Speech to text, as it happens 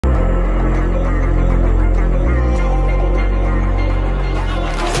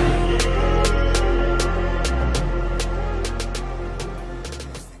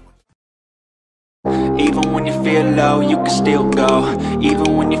feel low, you can still go.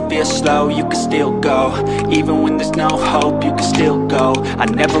 Even when you feel slow, you can still go. Even when there's no hope, you can still go. I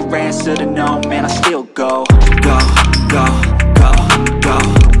never answer to no, man, I still go. Go, go, go, go,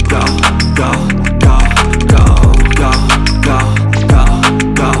 go, go, go, go, go, go, go,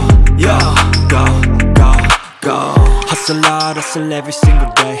 go, yo, go, go, go. Hustle hard, hustle every single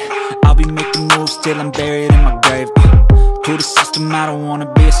day. I'll be making moves till I'm buried in my grave. To the system, I don't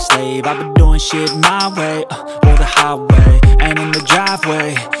wanna be a slave. I've been doing shit my way, or the highway. And in the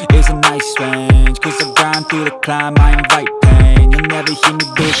driveway is a nice range. Cause I grind through the climb, I invite pain. You'll never hear me,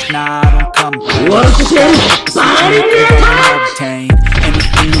 bitch, nah, I don't complain. Obtain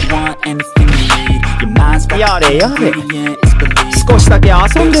anything you want, anything you need. Your mind's got the ingredient, it's belief. 少しだけ遊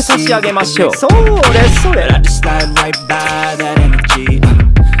んで差し上げましょう。そうですそれ。 But I just slide right by that energy.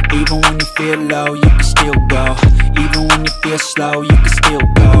 Even when you feel low, you can still go. Even when you feel slow, you can still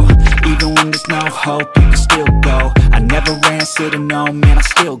go. Even when there's no hope, you can still go. I never answer to no, man, I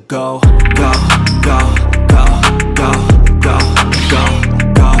still go. Go, go, go, go, go, go,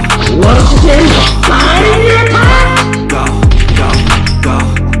 go. What's the name? Go, go, go, go,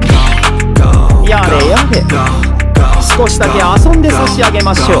 go. やれやれ。少しだけ遊んで差し上げ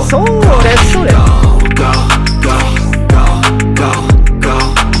ましょう。そうですそれ。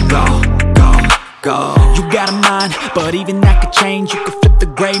 Go. You got a mind, but even that could change. You could flip the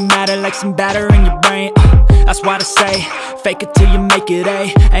gray matter like some batter in your brain. That's why I say, fake it till you make it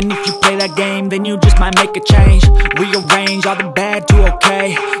A. And if you play that game, then you just might make a change. Rearrange all the bad to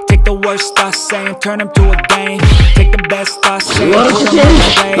okay. Take the worst thoughts saying, turn them to a game. Take the best thoughts saying, put them on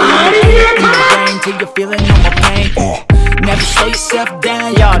display. In the brain till you're feeling no more pain. Never slow yourself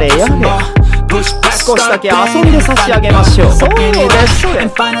down, you can do some more. 少しだけ遊んで差し上げましょう。そうですそれ。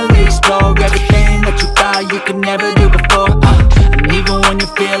 And finally explore everything that you thought you could never do before. And even when you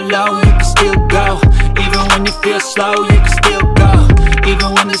feel low, you can still go. Even when you feel slow, you can still go.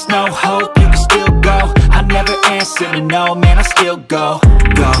 Even when there's no hope, you can still go. I never answer to no, man, I still go.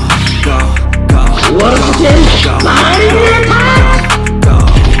 Go, go, go, go, go, go,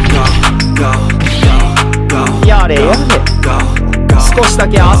 go, やれやれ。 少しだ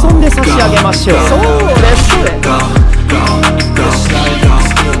け遊んで差し上げましょう。そうですそれ。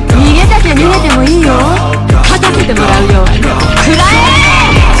逃げたきゃ逃げてもいいよ。勝たせてもらうよ。くらえ。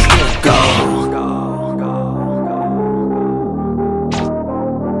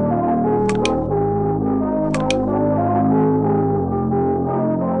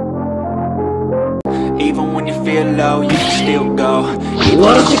 Even when you feel low, you can still go. Even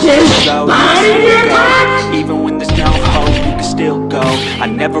when you feel slow, you can still go. Even when there's no hope, you can still go. I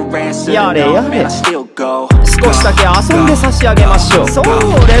never answer to no, man, I still go. 少しだけ遊んで差し上げましょう。そう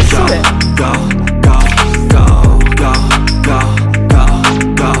ですそれ。 Go, go, go, go, go, go,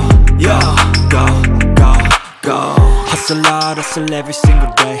 go, yo, go, go, go. Hustle hard, hustle every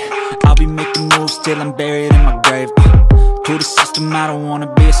single day. I'll be making moves till I'm buried in my grave. To the system, I don't wanna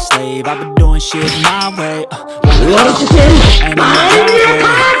be a slave. I've been doing shit my way. And in the driveway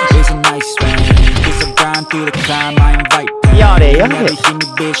is a nice range. Cause I grind through the climb, I invite pain. やれやれ。 Never hear me,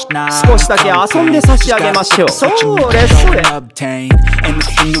 bitch, nah, 少しだけ遊んで差し上げましょう。そうですそれ。 obtain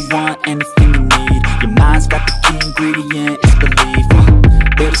anything you want, anything you need. Your mind's got the key ingredient, it's belief.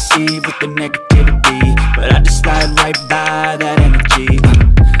 They'll deceive with the negativity, but I just slide right by that energy.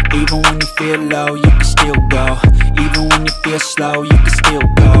 Even when you feel low, you can still go. Even when you feel slow, you can still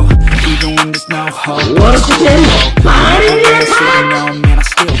go. Even when there's no hope, you can still go. Even when there's no, man, I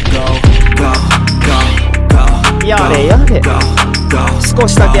still go. Go, go, go. やれやれ。 Go, go. 少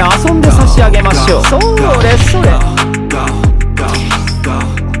しだけ遊んで差し上げましょう。そうですそれ。